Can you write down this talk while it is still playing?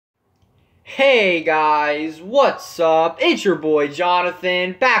Hey guys, what's up? It's your boy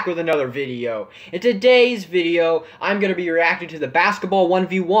Jonathan, back with another video. In today's video, I'm going to be reacting to the basketball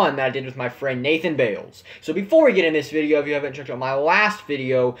 1v1 that I did with my friend Nathan Bales. So before we get in this video, if you haven't checked out my last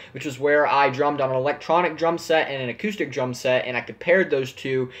video, which was where I drummed on an electronic drum set and an acoustic drum set, and I compared those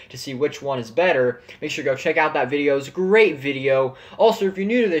two to see which one is better, make sure to go check out that video. It's a great video. Also, if you're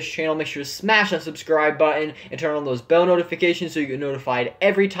new to this channel, make sure to smash that subscribe button and turn on those bell notifications so you get notified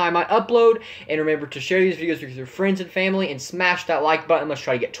every time I upload. And remember to share these videos with your friends and family and smash that like button. Let's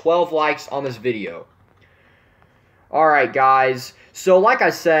try to get 12 likes on this video. Alright guys, so like I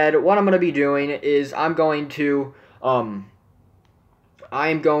said, what I'm going to be doing is I'm going to be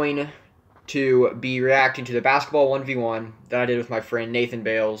reacting to the basketball 1v1 that I did with my friend Nathan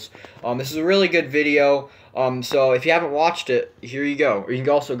Bales. This is a really good video, so if you haven't watched it, here you go. Or you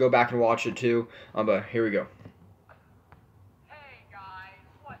can also go back and watch it too, but here we go.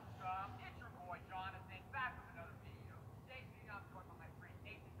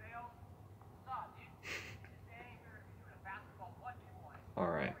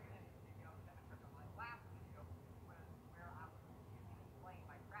 Alright.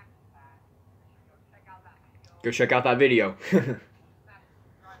 Go check out that video.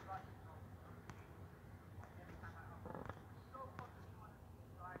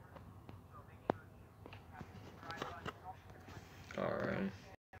 Alright.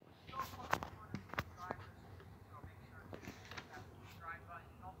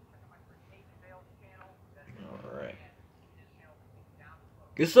 Alright.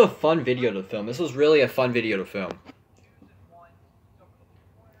 This is a fun video to film. This was really a fun video to film.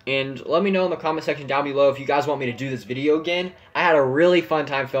 And let me know in the comment section down below if you guys want me to do this video again. I had a really fun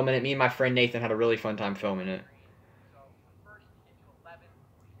time filming it. Me and my friend Nathan had a really fun time filming it.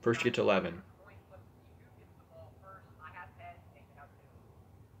 First get to 11.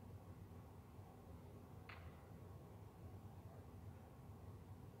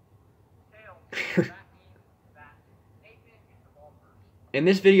 And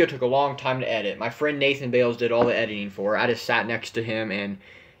this video took a long time to edit. My friend Nathan Bales did all the editing for it. I just sat next to him and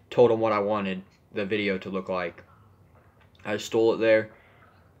told him what I wanted the video to look like. I just stole it there.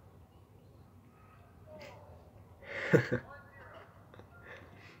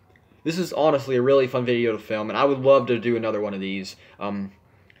 This is honestly a really fun video to film, and I would love to do another one of these.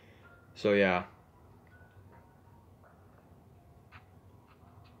 So yeah.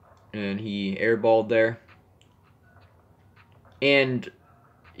 And he airballed there. And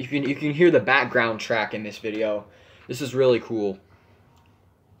you can hear the background track in this video. This is really cool.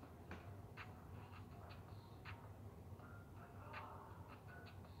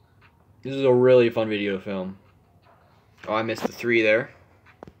 This is a really fun video to film. Oh, I missed the 3 there.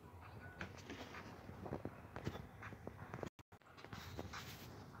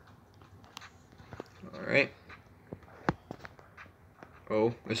 Alright.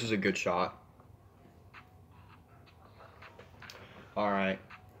 Oh, this is a good shot. Alright.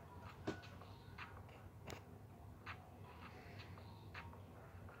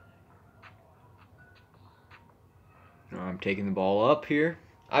 I'm taking the ball up here.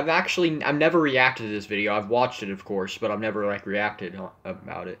 I've never reacted to this video. I've watched it, of course, but I've never, like, reacted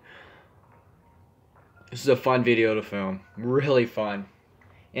about it. This is a fun video to film. Really fun.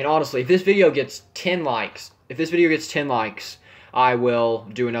 And honestly, if this video gets 10 likes, I will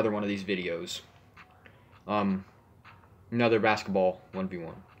do another one of these videos. Another basketball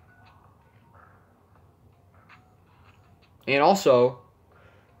 1v1. And also,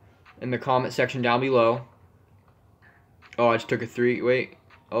 in the comment section down below. Oh, I just took a 3. Wait.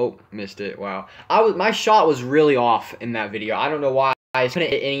 Oh, missed it. Wow. My shot was really off in that video. I don't know why. I couldn't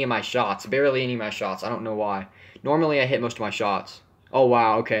hit any of my shots. Barely any of my shots. I don't know why. Normally, I hit most of my shots. Oh,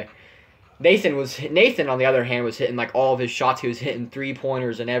 wow. Okay. Nathan, on the other hand, was hitting like all of his shots. He was hitting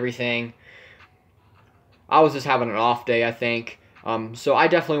 3-pointers and everything. I was just having an off day, I think. So I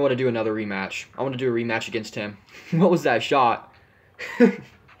definitely want to do another rematch. I want to do a rematch against him. What was that shot?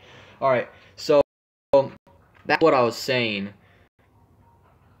 Alright, so that's what I was saying.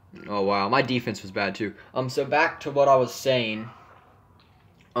 Oh, wow. My defense was bad, too. So back to what I was saying.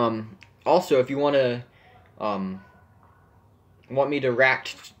 Also, if you want to, want me to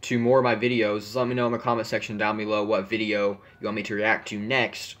react to more of my videos, just let me know in the comment section down below what video you want me to react to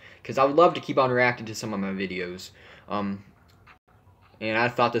next, because I would love to keep on reacting to some of my videos. And I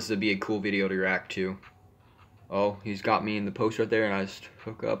thought this would be a cool video to react to. Oh, he's got me in the post right there, and I just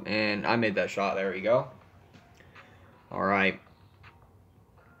hook up, and I made that shot. There we go. Alright.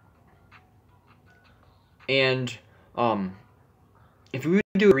 And, if we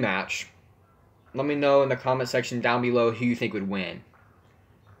do a rematch, let me know in the comment section down below who you think would win.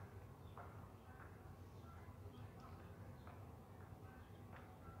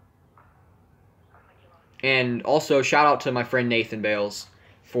 And also, shout out to my friend Nathan Bales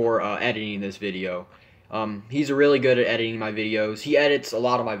for editing this video. He's really good at editing my videos. He edits a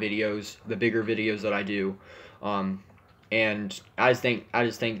lot of my videos, the bigger videos that I do. And I just think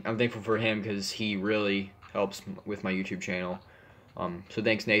I'm thankful for him because he really helps with my YouTube channel. So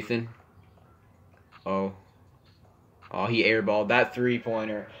thanks, Nathan. Oh, he airballed that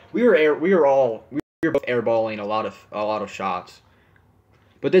 3-pointer. We were both airballing a lot of shots.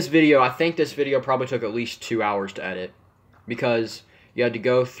 But this video, I think this video probably took at least 2 hours to edit because you had to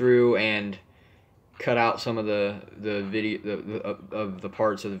go through and cut out some of the video of the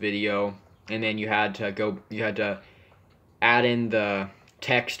parts of the video, and then you had to add in the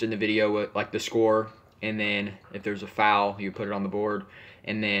text in the video with like the score, and then if there's a foul, you put it on the board,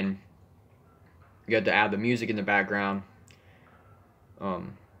 and then you had to add the music in the background.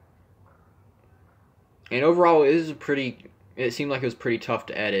 And overall, it seemed like it was pretty tough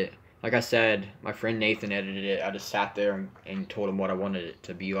to edit. Like I said, my friend Nathan edited it. I just sat there and told him what I wanted it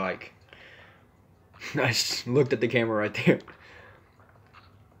to be like. I just looked at the camera right there.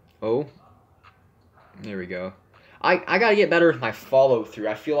 Oh, there we go. I gotta get better with my follow through.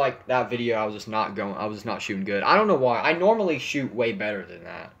 I feel like that video I was not shooting good. I don't know why. I normally shoot way better than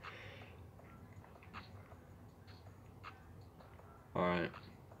that. All right,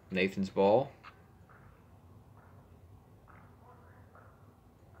 Nathan's ball.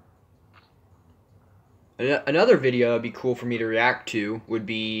 Another video that'd be cool for me to react to would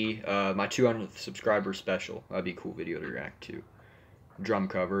be my 200th subscriber special. That'd be a cool video to react to. Drum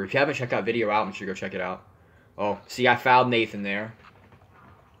cover. If you haven't checked that video out, make sure you go check it out. Oh, see, I fouled Nathan there.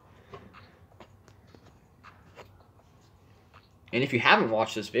 And if you haven't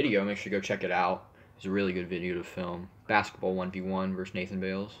watched this video, make sure you go check it out. It's a really good video to film. Basketball 1v1 versus Nathan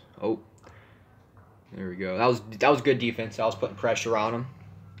Bales. Oh, there we go. That was good defense. I was putting pressure on him.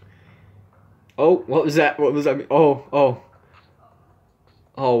 Oh, what was that? What was that? Oh,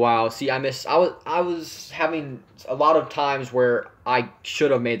 wow. See, I missed. I was having a lot of times where I should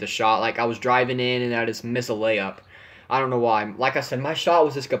have made the shot. Like, I was driving in and I just miss a layup. I don't know why. Like I said, my shot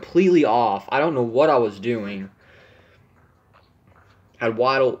was just completely off. I don't know what I was doing. Had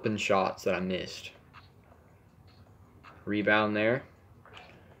wide open shots that I missed. Rebound there.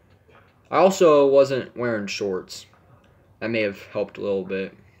 I also wasn't wearing shorts. That may have helped a little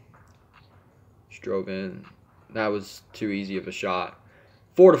bit. Just drove in. That was too easy of a shot.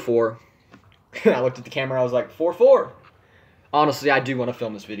 4-4. I looked at the camera. I was like, 4-4. Honestly, I do want to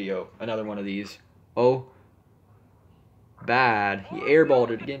film this video. Another one of these. Oh. Bad. He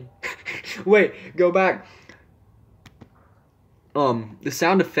airballed it again. Wait, go back. The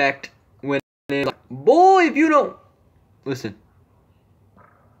sound effect when like, boy, if you don't listen.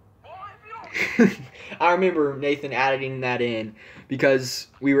 I remember Nathan adding that in because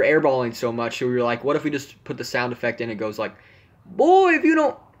we were airballing so much, so we were like, what if we just put the sound effect in? It goes like, boy, if you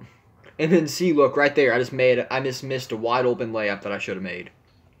don't. And then see, look right there. I just missed a wide open layup that I should have made.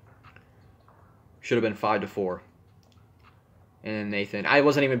 Should have been 5-4. And then Nathan, I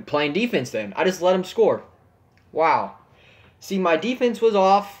wasn't even playing defense then. I just let him score. Wow. See, my defense was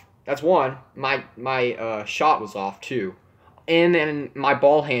off. That's one. My shot was off too. And then my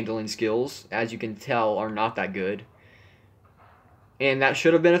ball handling skills, as you can tell, are not that good. And that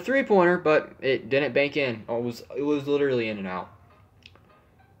should have been a 3-pointer, but it didn't bank in. It was literally in and out.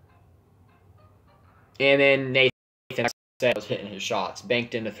 And then Nathan, like I said, was hitting his shots.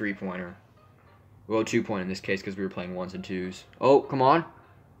 Banked in a 3-pointer. Well, 2-point in this case because we were playing 1s and 2s. Oh, come on.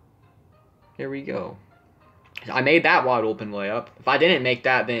 Here we go. I made that wide open layup. If I didn't make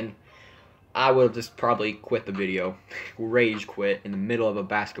that, then I would have just probably quit the video. Rage quit in the middle of a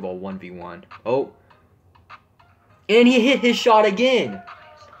basketball 1v1. Oh. And he hit his shot again.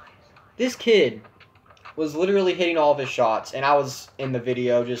 This kid was literally hitting all of his shots, and I was in the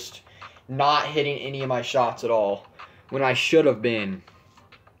video just not hitting any of my shots at all when I should have been.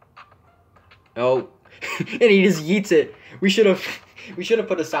 Oh. And he just yeets it. We should have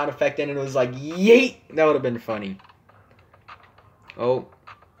put a sound effect in and it was like, yeet. That would have been funny. Oh.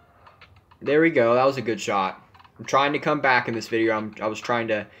 There we go. That was a good shot. I'm trying to come back in this video. I was trying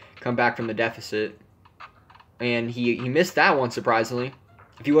to come back from the deficit. And he missed that one, surprisingly.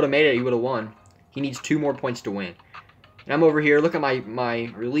 If he would have made it, he would have won. He needs 2 more points to win. And I'm over here. Look at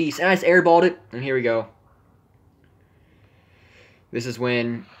my release. And I just airballed it. And here we go. This is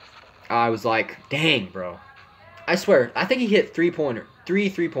when I was like, dang, bro. I swear, I think he hit 3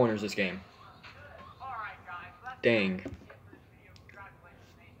 3-pointers this game. Dang.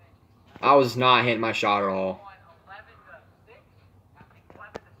 I was not hitting my shot at all.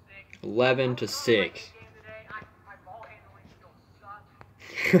 11-6.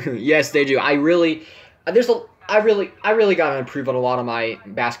 Yes, they do. I really gotta improve on a lot of my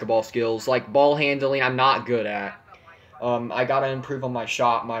basketball skills, like ball handling. I'm not good at. I gotta improve on my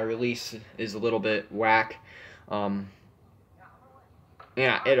shot. My release is a little bit whack. Yeah,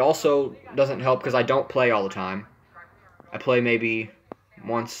 it also doesn't help because I don't play all the time. I play maybe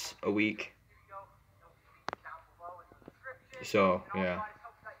once a week. So, yeah.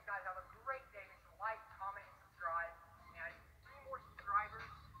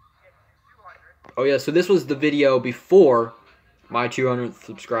 Oh, yeah, so this was the video before my 200th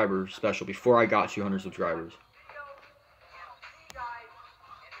subscriber special, before I got 200 subscribers.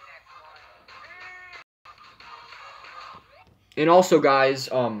 And also, guys,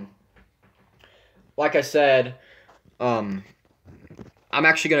 like I said, I'm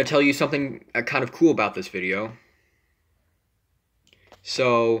actually going to tell you something kind of cool about this video.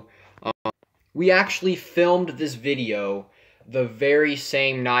 So, we actually filmed this video the very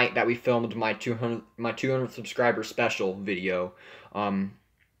same night that we filmed my 200 subscriber special video.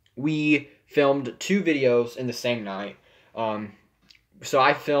 We filmed 2 videos in the same night.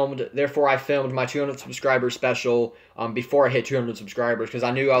 Therefore I filmed my 200 subscriber special before I hit 200 subscribers because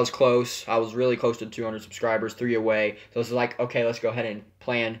I knew I was close. I was really close to 200 subscribers, 3 away. So I was like, okay, let's go ahead and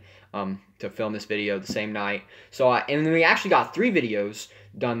plan to film this video the same night. And then we actually got 3 videos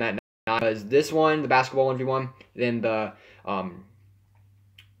done that night. Because this one, the basketball 1v1, then the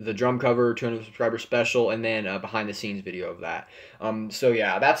drum cover 200 subscriber special, and then a behind the scenes video of that. So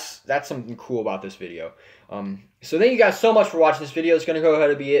yeah, that's something cool about this video. So thank you guys so much for watching this video. It's going to go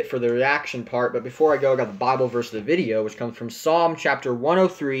ahead and be it for the reaction part. But before I go, I got the Bible verse of the video, which comes from Psalm chapter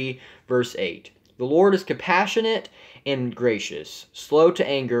 103, verse 8. The Lord is compassionate and gracious, slow to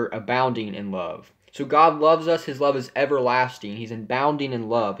anger, abounding in love. So God loves us. His love is everlasting. He's abounding in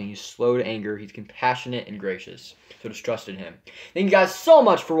love, and He's slow to anger. He's compassionate and gracious. So just trust in Him. Thank you guys so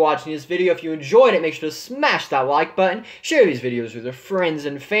much for watching this video. If you enjoyed it, make sure to smash that like button, share these videos with your friends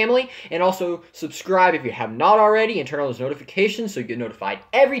and family, and also subscribe if you have not already, and turn on those notifications so you get notified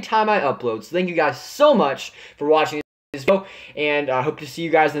every time I upload. So thank you guys so much for watching this video, and I hope to see you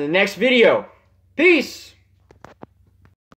guys in the next video. Peace!